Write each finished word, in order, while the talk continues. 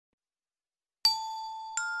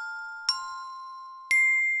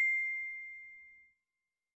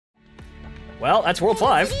Well, that's World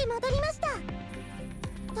 5.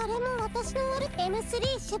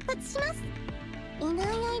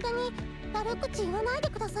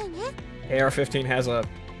 AR-15 has a...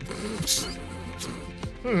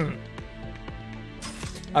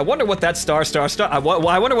 I wonder what that star. I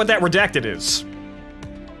wonder what that redacted is.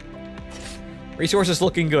 Resources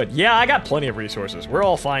looking good. Yeah, I got plenty of resources. We're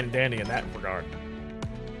all fine and dandy in that regard.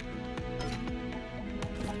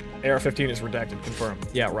 AR-15 is redacted, confirmed.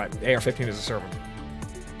 Yeah, right. AR-15 is a servant.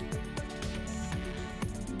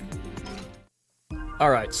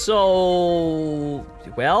 Alright, so...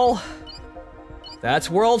 Well...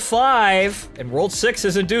 That's World 5, and World 6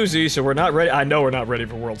 is a doozy, so we're not ready. I know we're not ready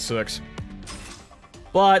for World 6.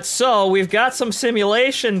 But, so, we've got some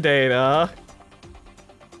simulation data.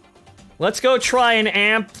 Let's go try and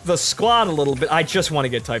amp the squad a little bit. I just want to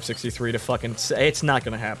get Type 63 to fucking... It's not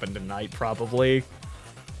gonna happen tonight, probably.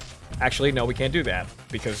 Actually, no, we can't do that,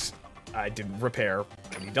 because I didn't repair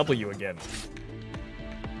IDW again.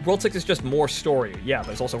 World 6 is just more story. Yeah,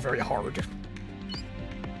 but it's also very hard.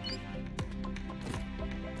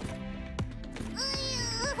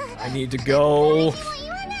 I need to go.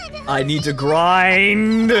 I need to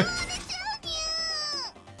grind.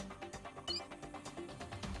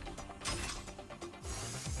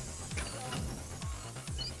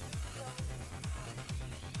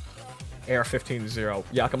 AR-15 0.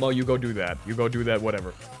 Yakumo, you go do that. You go do that,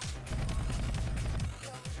 whatever.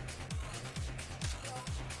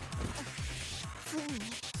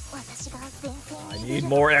 I need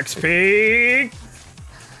more XP.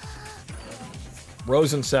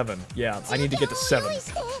 Rosen 7. Yeah, I need to get to 7.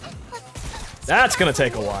 That's gonna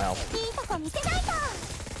take a while.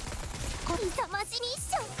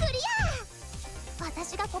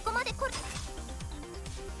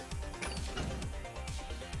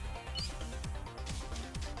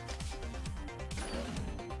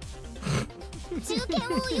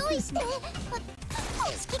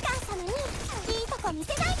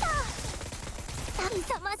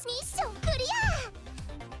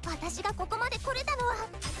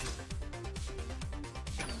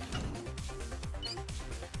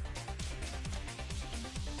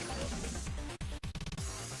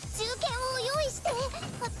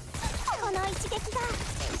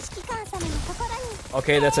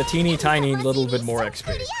 Okay, that's a teeny tiny little bit more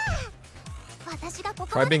XP.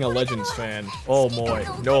 Try being a Legends fan. Oh boy.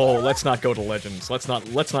 No, let's not go to Legends. Let's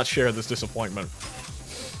not share this disappointment.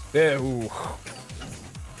 Ooh.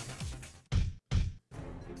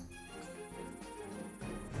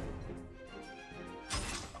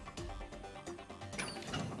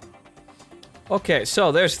 Okay,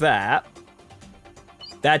 so there's that.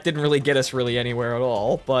 That didn't really get us really anywhere at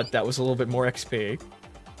all, but that was a little bit more XP.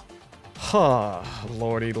 Huh.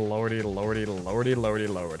 Lordy, lordy, lordy, lordy, lordy,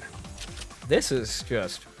 lord. This is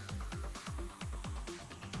just...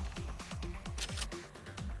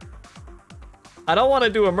 I don't want to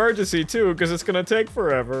do emergency, too, because it's going to take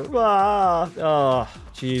forever. Ah. Oh,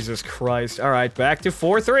 Jesus Christ. Alright, back to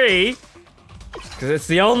 4-3. Because it's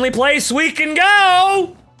the only place we can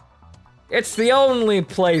go! It's the only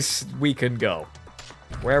place we can go.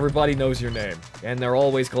 Where everybody knows your name. And they're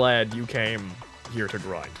always glad you came here to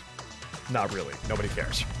grind. Not really. Nobody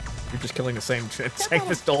cares. You're just killing the same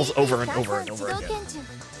pistols over and over and over again.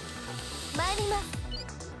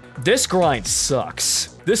 This grind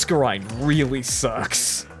sucks. This grind really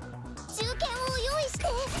sucks.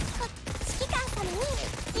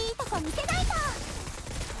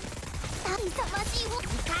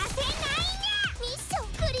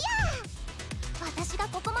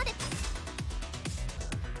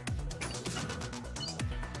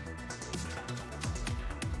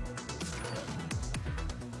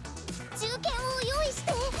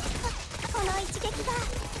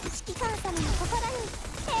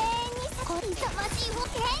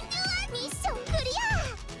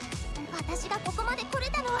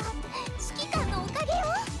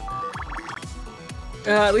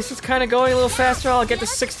 At least it's kind of going a little faster. I'll get to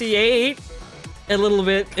 68 in a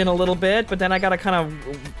little bit, but then I gotta kind of...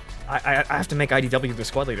 I have to make IDW the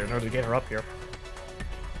squad leader in order to get her up here.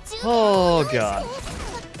 Oh, God.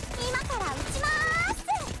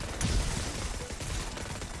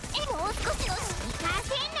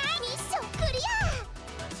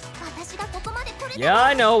 Yeah,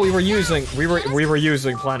 I know, we were using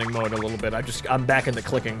planning mode a little bit. I'm back in the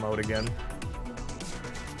clicking mode again.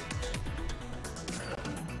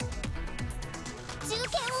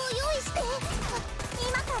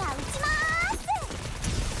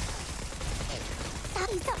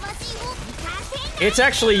 It's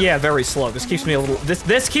actually, yeah, very slow. This keeps me a little.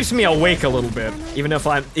 This keeps me awake a little bit, even if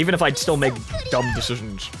I still make dumb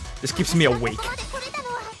decisions. This keeps me awake.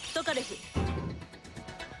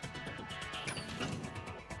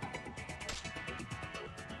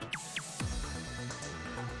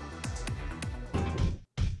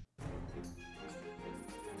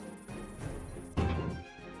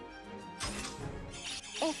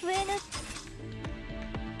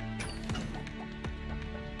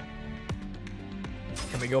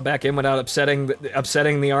 Can we go back in without upsetting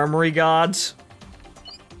the armory gods?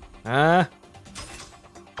 Huh?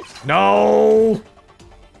 No!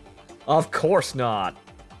 Of course not.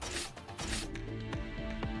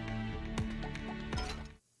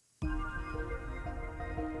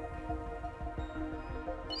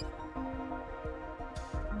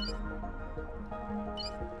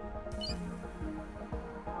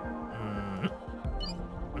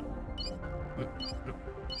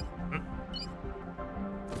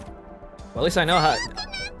 Well, at least I know how.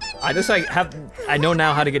 I know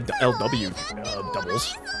now how to get LW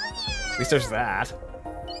doubles. At least there's that.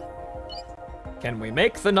 Can we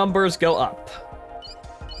make the numbers go up?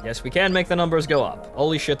 Yes, we can make the numbers go up.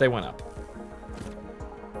 Holy shit, they went up.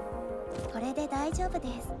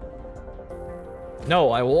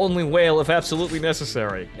 No, I will only wail if absolutely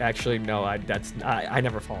necessary. Actually, no, I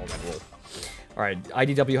never follow that rule. All right,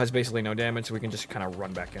 IDW has basically no damage, so we can just kind of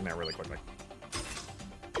run back in there really quickly.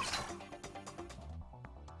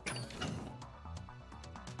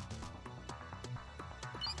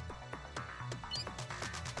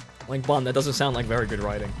 Link Bond, that doesn't sound like very good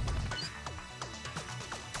writing.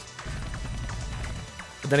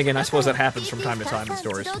 But then again, I suppose that happens from time to time in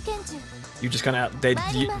stories. You just kind of,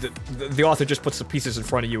 the author just puts the pieces in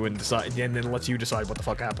front of you and then lets you decide what the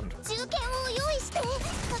fuck happened.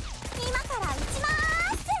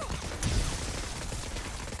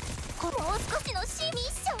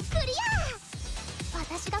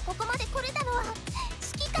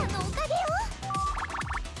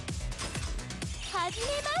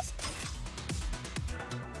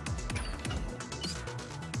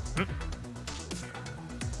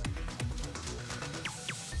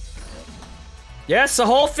 Yes, the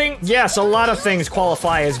whole thing. Yes, a lot of things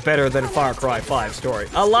qualify as better than Far Cry 5 story.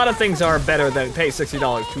 A lot of things are better than pay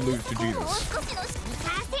 $60 to lose to Jesus.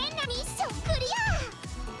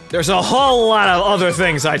 There's a whole lot of other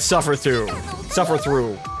things I'd suffer through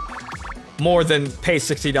more than pay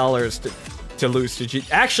 $60 to lose to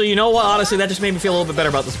Jesus. Actually, you know what? Honestly, that just made me feel a little bit better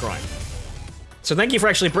about this grind. So thank you for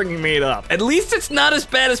actually bringing me it up. At least it's not as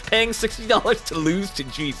bad as paying $60 to lose to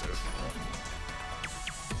Jesus.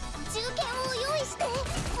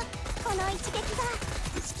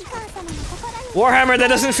 Warhammer, that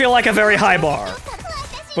doesn't feel like a very high bar.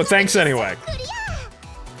 But thanks anyway.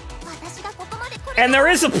 And there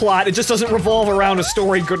is a plot, it just doesn't revolve around a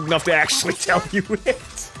story good enough to actually tell you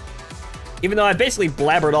it. Even though I basically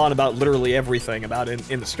blabbered on about literally everything about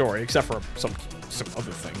in the story, except for some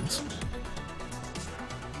other things.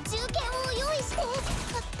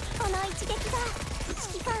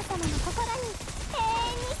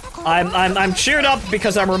 I'm cheered up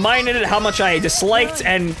because I'm reminded of how much I disliked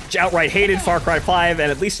and outright hated Far Cry 5,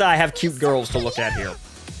 and at least I have cute girls to look at here.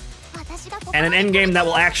 And an endgame that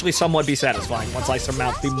will actually somewhat be satisfying once I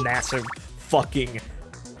surmount the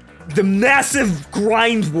massive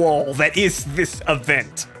grind wall that is this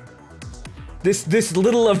event. This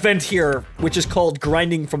little event here, which is called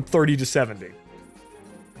grinding from 30 to 70.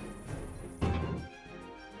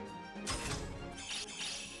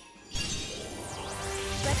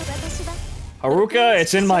 Haruka,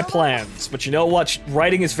 it's in my plans, but you know what?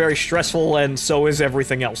 Writing is very stressful, and so is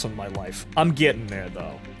everything else in my life. I'm getting there,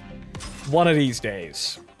 though. One of these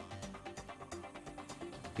days.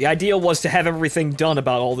 The idea was to have everything done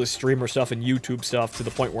about all this streamer stuff and YouTube stuff to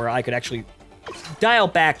the point where I could actually dial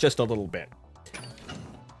back just a little bit.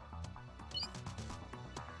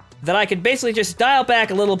 That I could basically just dial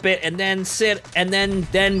back a little bit and then sit and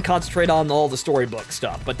then concentrate on all the storybook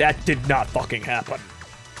stuff, but that did not fucking happen.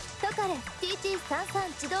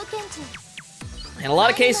 In a lot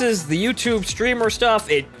of cases, the YouTube streamer stuff,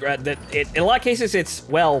 in a lot of cases, it's,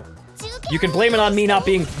 well, you can blame it on me not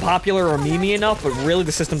being popular or memey enough, but really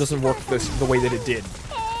the system doesn't work the way that it did.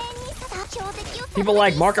 People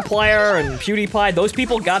like Markiplier and PewDiePie, those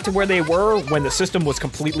people got to where they were when the system was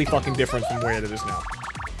completely fucking different from where it is now.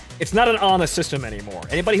 It's not an honest system anymore.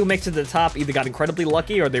 Anybody who makes it to the top either got incredibly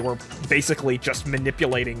lucky or they were basically just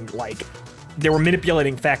manipulating, like, they were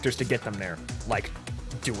manipulating factors to get them there. Like,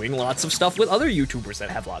 doing lots of stuff with other YouTubers that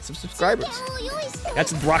have lots of subscribers.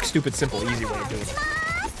 That's rock stupid simple, easy way of doing it.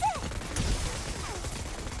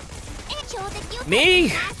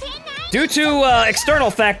 Me? Due to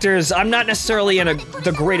external factors, I'm not necessarily in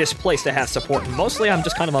the greatest place to have support. Mostly I'm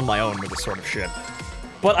just kind of on my own with this sort of shit.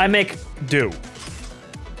 But I make do.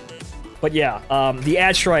 But yeah, the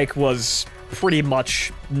ad strike was pretty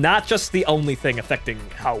much not just the only thing affecting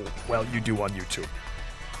how well you do on YouTube.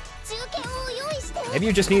 Maybe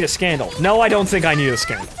you just need a scandal. No, I don't think I need a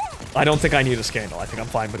scandal. I don't think I need a scandal. I think I'm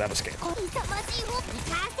fine without a scandal.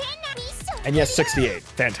 And yes, 68.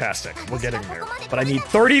 Fantastic. We're getting there. But I need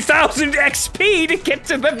 30,000 XP to get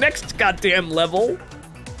to the next goddamn level.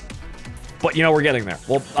 But you know, we're getting there.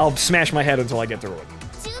 Well, I'll smash my head until I get through it.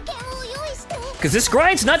 Because this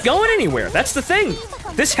grind's not going anywhere. That's the thing.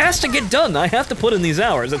 This has to get done. I have to put in these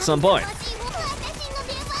hours at some point.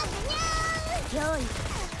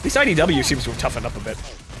 At least IDW seems to have toughened up a bit.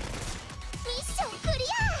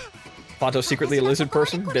 Fonto's secretly a lizard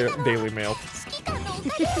person? Daily Mail.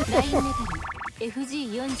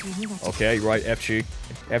 Okay, you're right, FG.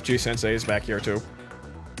 FG Sensei is back here too.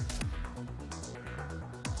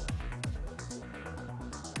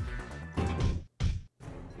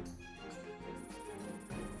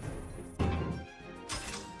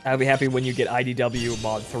 I'll be happy when you get IDW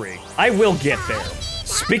Mod 3. I will get there.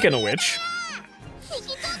 Speaking of which,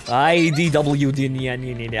 IDW,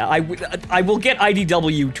 I will get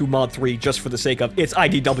IDW to Mod 3 just for the sake of it's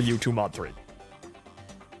IDW to Mod 3.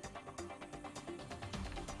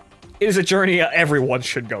 It is a journey everyone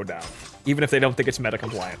should go down, even if they don't think it's meta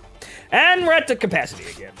compliant. And we're at the capacity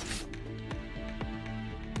again.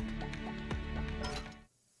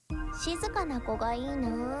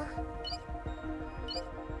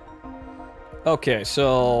 Okay,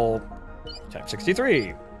 so type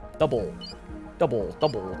 63, double, toil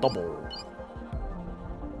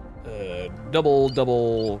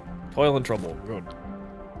and trouble. Good.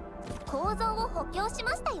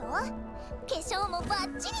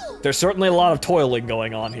 There's certainly a lot of toiling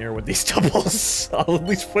going on here with these doubles. I'll at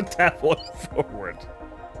least put that one forward.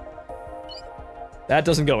 That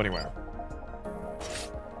doesn't go anywhere.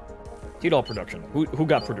 T-Doll production. Who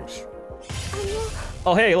got produced?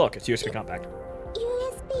 Oh, hey, look, it's USB compact.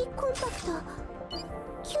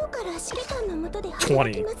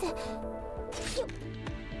 20.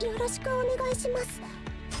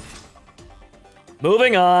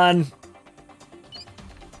 Moving on.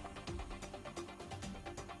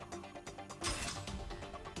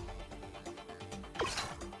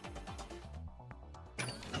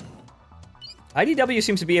 IDW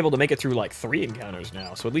seems to be able to make it through like 3 encounters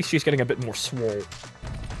now, so at least she's getting a bit more swole.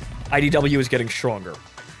 IDW is getting stronger.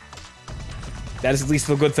 That is at least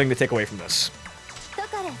the good thing to take away from this.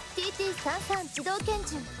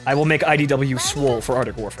 I will make IDW swole for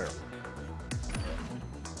Arctic Warfare.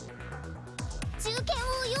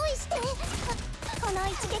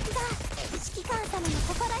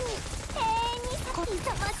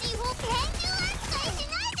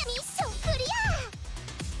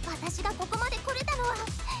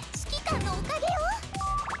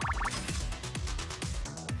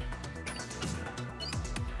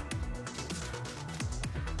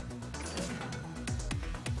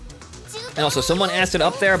 And also, someone asked it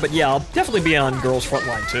up there, but yeah, I'll definitely be on Girls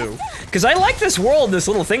Frontline too. Because I like this world, this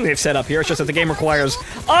little thing they've set up here. It's just that the game requires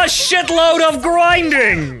a shitload of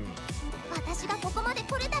grinding!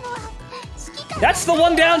 That's the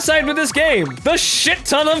one downside with this game. The shit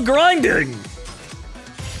ton of grinding!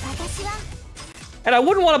 And I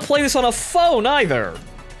wouldn't want to play this on a phone either.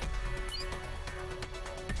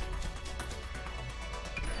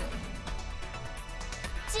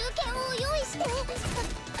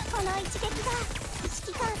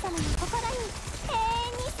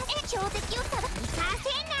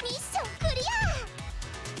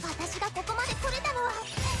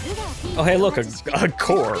 Oh, hey, look, a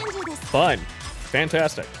core. Fun.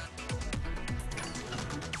 Fantastic.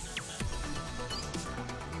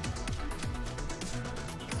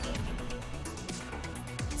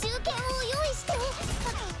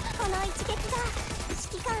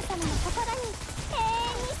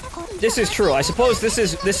 This is true. I suppose this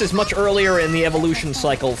is much earlier in the evolution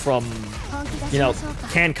cycle from, you know,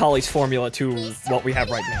 Can Kali's formula to what we have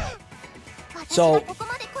right now. So,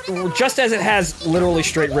 just as it has literally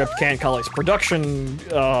straight ripped Can Kali's production,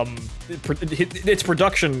 its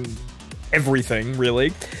production everything,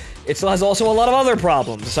 really, it still has also a lot of other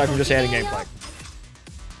problems, aside from just adding gameplay.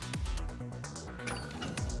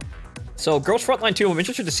 So, Girls Frontline 2, I'm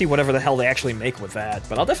interested to see whatever the hell they actually make with that,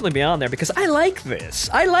 but I'll definitely be on there because I like this.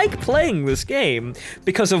 I like playing this game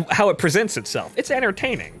because of how it presents itself. It's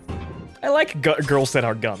entertaining. I like girls that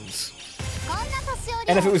are guns.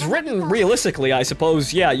 And if it was written realistically, I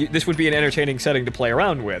suppose, yeah, this would be an entertaining setting to play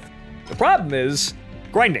around with. The problem is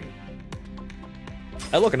grinding.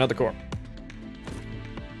 Oh, look, another core.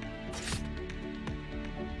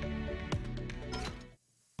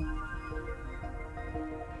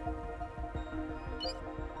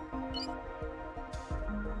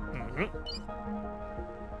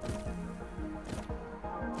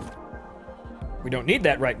 We don't need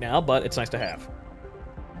that right now, but it's nice to have.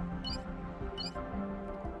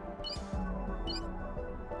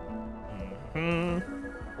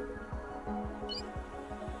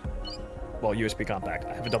 well, USB compact.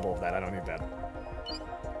 I have a double of that. I don't need that.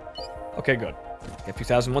 Okay, good. Get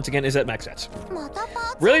 2000 once again is at max sets.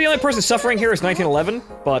 Really, the only person suffering here is 1911,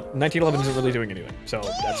 but 1911 isn't really doing anything, so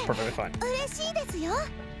that's perfectly fine.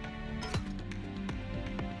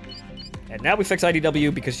 And now we fix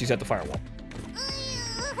IDW because she's at the firewall.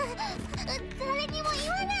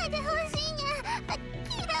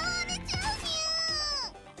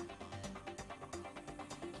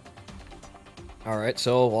 Alright,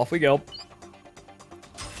 so off we go.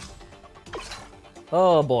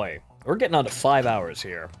 Oh boy. We're getting on to 5 hours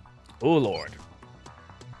here. Oh lord.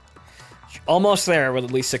 Almost there with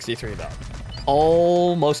at least 63 though.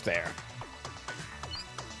 Almost there.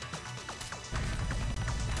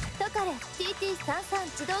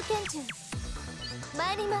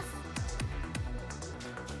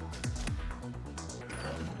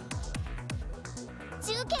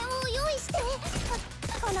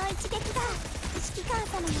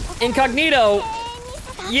 Incognito!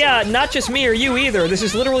 Yeah, not just me or you either. This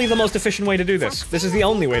is literally the most efficient way to do this. This is the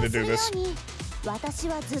only way to do this.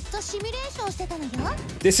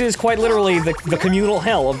 This is quite literally the communal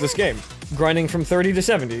hell of this game. Grinding from 30 to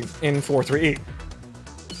 70 in 4.3e.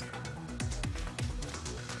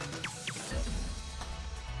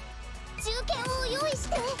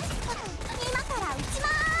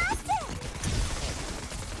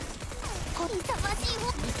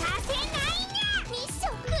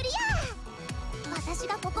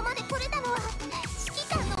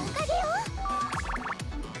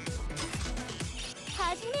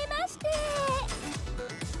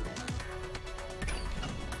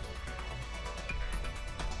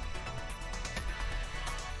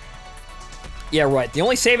 Yeah, right. The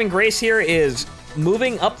only saving grace here is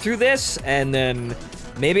moving up through this, and then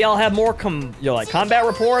maybe I'll have more combat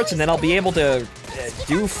reports, and then I'll be able to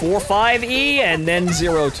do 4.5e and then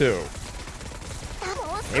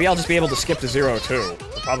 0.2. Maybe I'll just be able to skip to 0.2.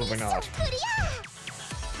 But probably not.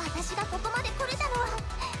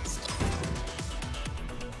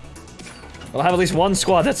 I'll have at least one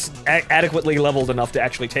squad that's adequately leveled enough to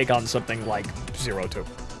actually take on something like 0.2.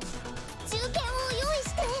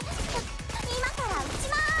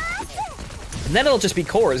 And then it'll just be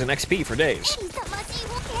cores and XP for days.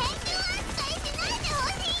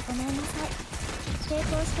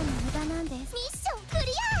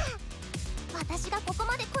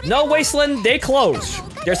 No, Wasteland, they closed.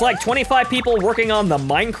 There's like 25 people working on the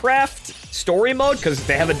Minecraft story mode because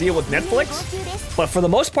they have a deal with Netflix. But for the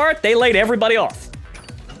most part, they laid everybody off.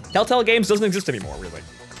 Telltale Games doesn't exist anymore, really.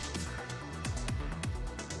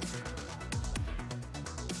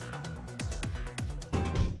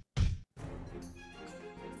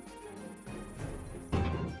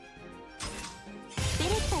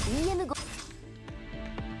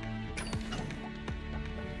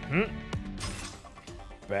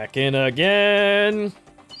 Back in again.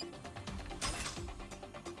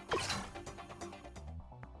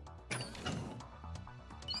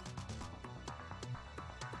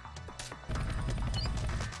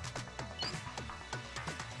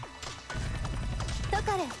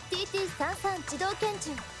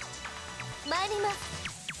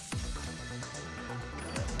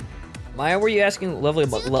 Why were you asking leveling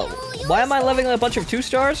why am I leveling a bunch of 2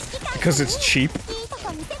 stars? Because it's cheap.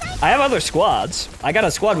 I have other squads. I got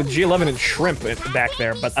a squad with G11 and Shrimp back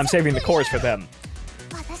there, but I'm saving the cores for them.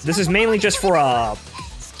 This is mainly just for a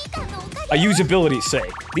usability's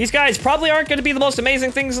sake. These guys probably aren't going to be the most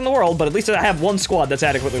amazing things in the world, but at least I have one squad that's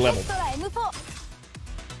adequately leveled.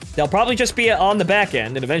 They'll probably just be on the back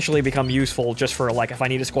end and eventually become useful just for, like, if I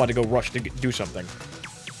need a squad to go rush to do something.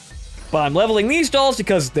 But I'm leveling these dolls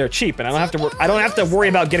because they're cheap, and I don't have to worry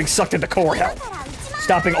about getting sucked into core hell,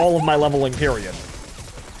 stopping all of my leveling period.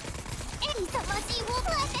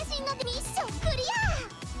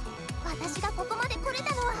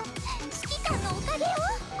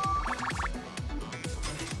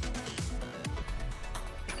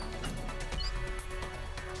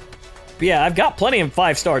 But yeah, I've got plenty of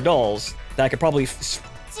 5-star dolls that I could probably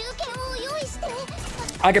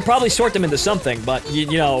sort them into something, but you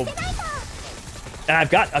know, and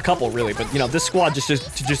I've got a couple really, but you know, this squad just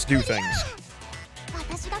do things.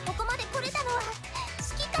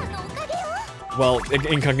 Well,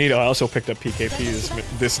 Incognito, I also picked up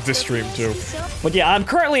PKP this stream too. But yeah, I'm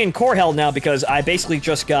currently in core hell now because I basically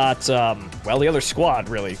just got well, the other squad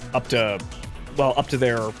really up to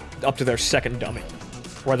their second dummy.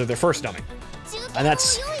 Rather, their first dummy. And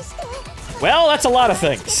that's a lot of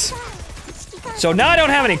things. So now I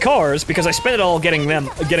don't have any cores because I spent it all getting them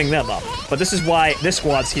up. But this is why this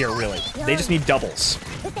squad's here, really. They just need doubles.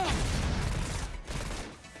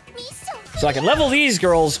 So I can level these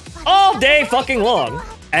girls all day fucking long.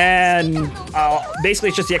 And basically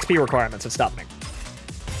it's just the XP requirements that stop me.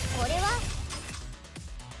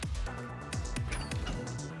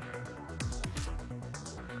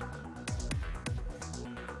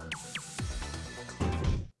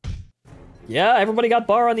 Yeah, everybody got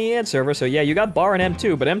bar on the ad server, so yeah, you got bar in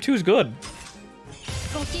M2, but M2's good.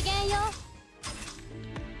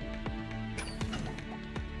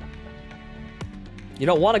 You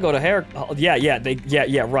don't want to go to hair. Oh, yeah,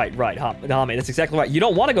 right, Hame, that's exactly right. You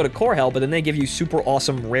don't want to go to core hell, but then they give you super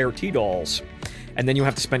awesome rare T-dolls, and then you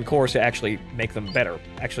have to spend cores to actually make them better.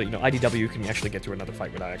 Actually, you know, IDW can actually get to another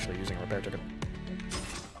fight without actually using a repair ticket.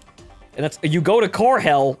 And that's, you go to core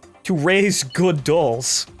hell to raise good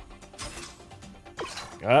dolls.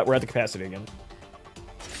 We're at the capacity again.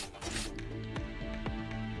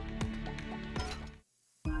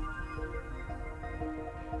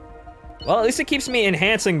 Well, at least it keeps me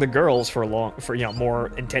enhancing the girls for you know,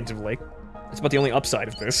 more intensively. That's about the only upside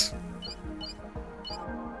of this.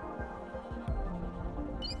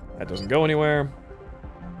 That doesn't go anywhere.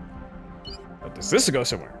 But does this go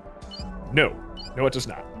somewhere? No. No, it does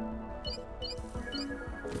not.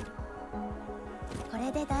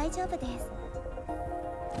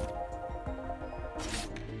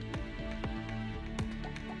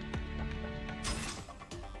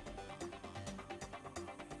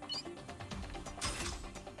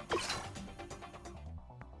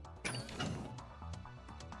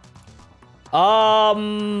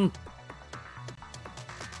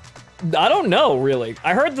 I don't know, really.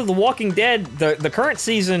 I heard that The Walking Dead, the current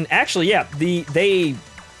season, actually, yeah, they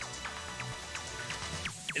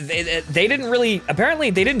didn't really, apparently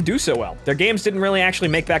they didn't do so well. Their games didn't really actually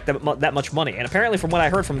make back that much money. And apparently from what I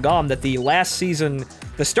heard from GOM, that the last season,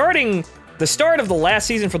 the start of the last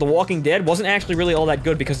season for The Walking Dead wasn't actually really all that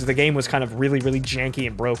good because the game was kind of really, really janky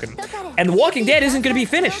and broken. And The Walking Dead isn't going to be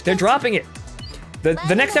finished. They're dropping it.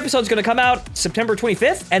 The next episode's gonna come out September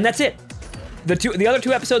 25th, and that's it. The other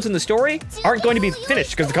two episodes in the story aren't going to be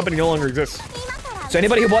finished because the company no longer exists. So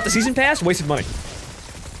anybody who bought the season pass wasted money.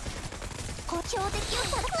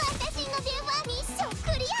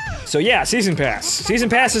 So yeah, season pass. Season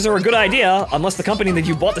passes are a good idea unless the company that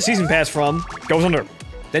you bought the season pass from goes under.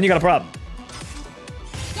 Then you got a problem.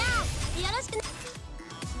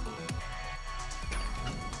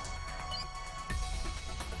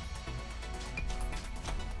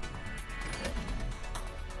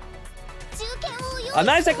 I'm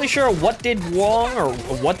not exactly sure what did wrong or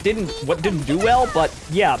what didn't do well, but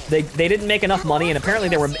yeah, they didn't make enough money, and apparently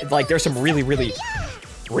there were like there's some really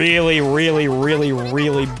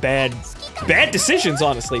bad decisions,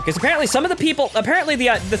 honestly, because apparently some of the people,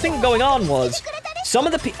 the thing going on was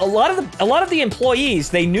a lot of the employees,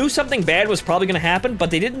 they knew something bad was probably going to happen, but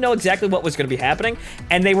they didn't know exactly what was going to be happening,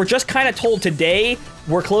 and they were just kind of told, today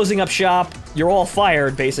we're closing up shop, you're all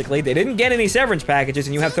fired, basically. They didn't get any severance packages,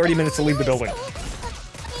 and you have 30 minutes to leave the building.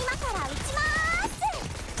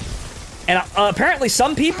 And apparently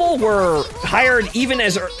some people were hired even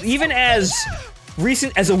as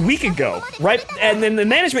recent as a week ago, right? And then the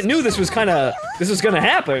management knew this was gonna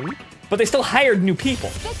happen, but they still hired new people.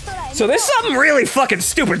 So there's something really fucking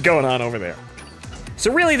stupid going on over there.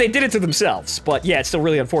 So really, they did it to themselves. But yeah, it's still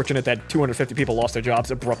really unfortunate that 250 people lost their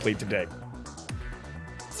jobs abruptly today.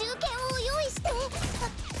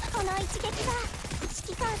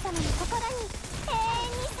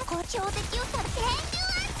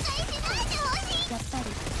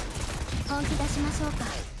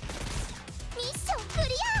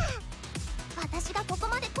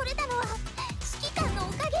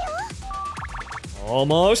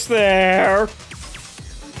 Almost there.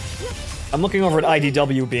 I'm looking over at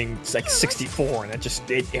IDW being like 64, and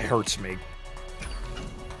it hurts me.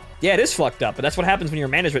 Yeah, it is fucked up, but that's what happens when your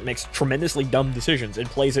management makes tremendously dumb decisions and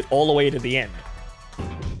plays it all the way to the end,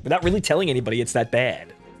 without really telling anybody it's that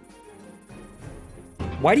bad.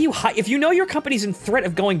 Why do you if you know your company's in threat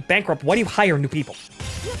of going bankrupt, why do you hire new people?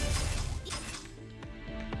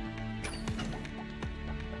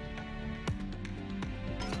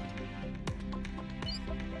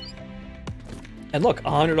 And look,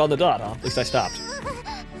 100 on the dot, huh? At least I stopped.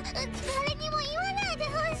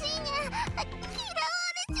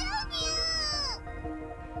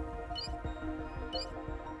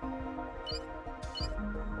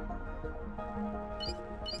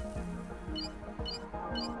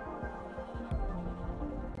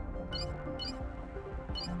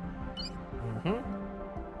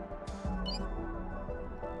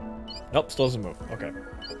 Nope, still doesn't move. Okay.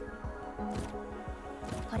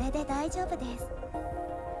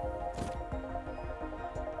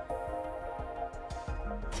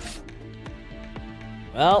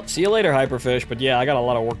 Well, see you later, Hyperfish, but yeah, I got a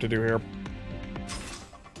lot of work to do here.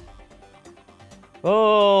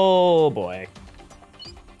 Oh boy.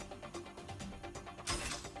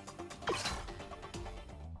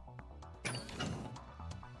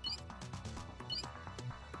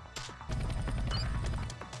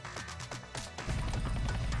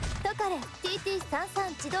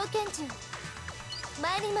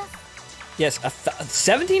 Yes,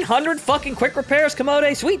 1,700 fucking quick repairs,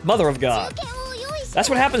 Commode? Sweet mother of God. That's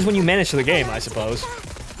what happens when you manage the game, I suppose.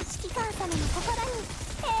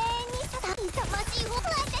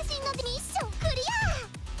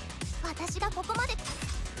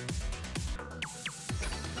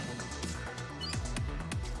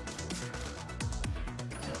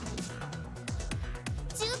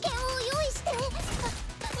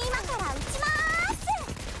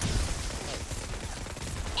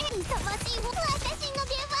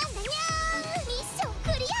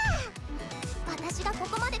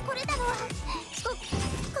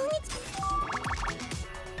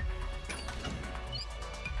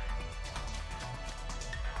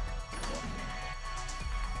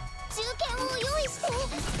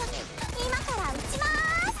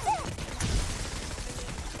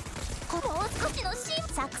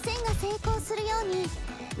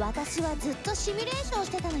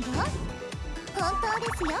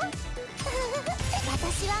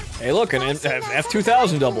 Hey, look, an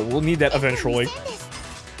F2000 double. We'll need that eventually.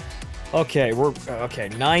 Okay, okay,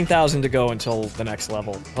 9,000 to go until the next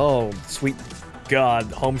level. Oh, sweet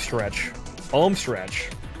God, home stretch. Home stretch.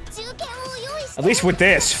 At least with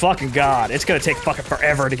this, fucking God, it's gonna take fucking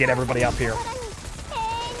forever to get everybody up here.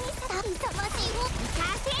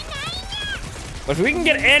 But if we can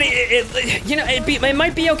get any, you know, it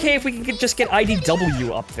might be okay if we can just get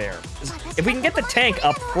IDW up there. If we can get the tank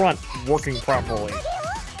up front working properly,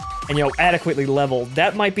 and, you know, adequately leveled,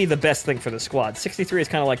 that might be the best thing for the squad. 63 is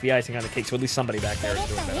kind of like the icing on the cake, so at least somebody back there is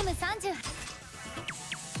doing better.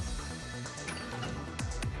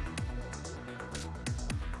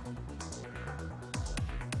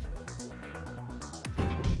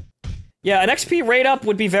 Yeah, an XP rate up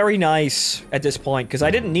would be very nice at this point, because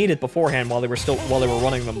I didn't need it beforehand while they were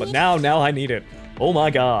running them, but now I need it. Oh my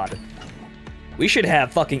God. We should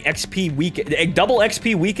have fucking double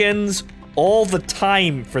XP weekends all the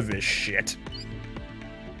time for this shit.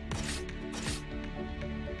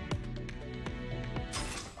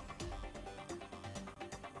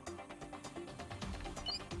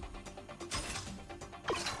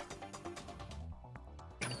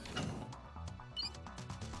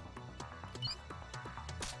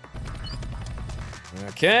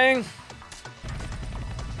 Okay.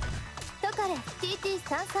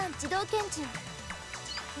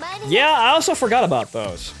 Yeah, I also forgot about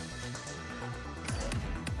those.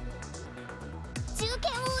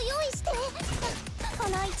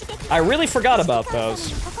 I really forgot about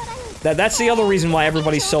those. That's the other reason why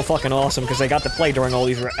everybody's so fucking awesome, because they got to play during all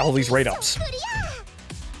these rate ups. Or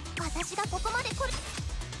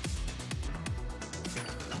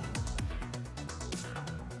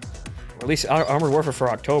at least Armored Warfare for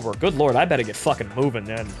October. Good lord, I better get fucking moving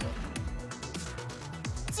then.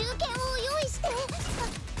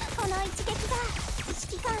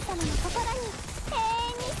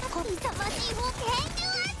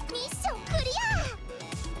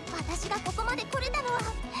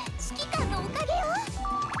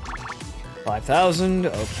 $5,000,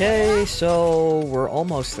 okay, so we're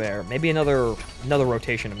almost there. Maybe another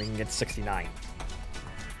rotation and we can get 69.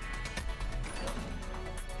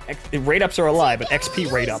 Rate ups are a lie, but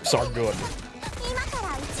XP rate ups are good.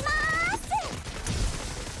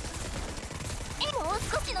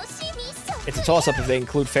 It's a toss-up if they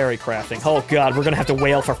include fairy crafting. Oh god, we're gonna have to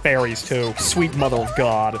wail for fairies too. Sweet mother of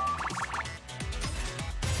God.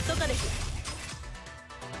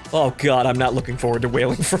 Oh god, I'm not looking forward to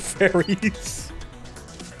wailing for fairies.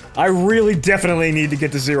 I really definitely need to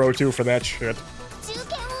get to 0-2 for that shit.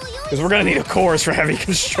 Because we're gonna need a chorus for heavy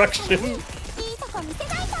construction.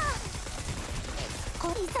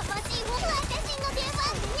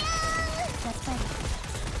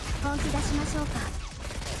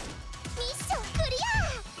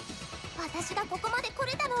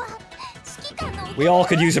 We all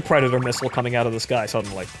could use a predator missile coming out of the sky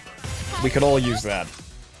suddenly. We could all use that.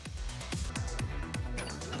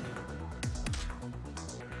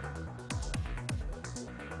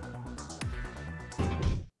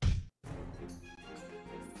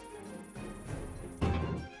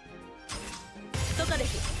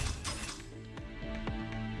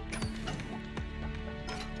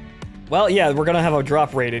 Well, yeah, we're gonna have a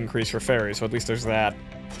drop rate increase for fairies, so at least there's that.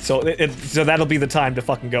 So so that'll be the time to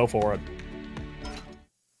fucking go for it.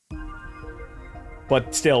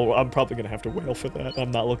 But still, I'm probably gonna have to wail for that.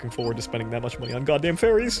 I'm not looking forward to spending that much money on goddamn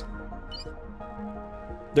fairies.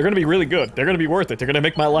 They're gonna be really good. They're gonna be worth it. They're gonna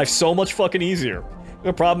make my life so much fucking easier.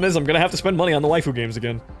 The problem is I'm gonna have to spend money on the waifu games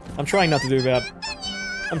again. I'm trying not to do that.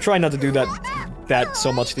 I'm trying not to do that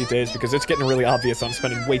so much these days because it's getting really obvious I'm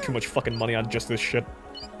spending way too much fucking money on just this shit.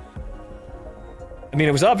 I mean,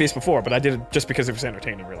 it was obvious before, but I did it just because it was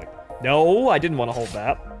entertaining, really. No, I didn't want to hold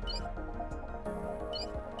that.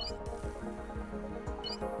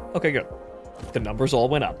 Okay, good. The numbers all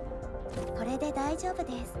went up.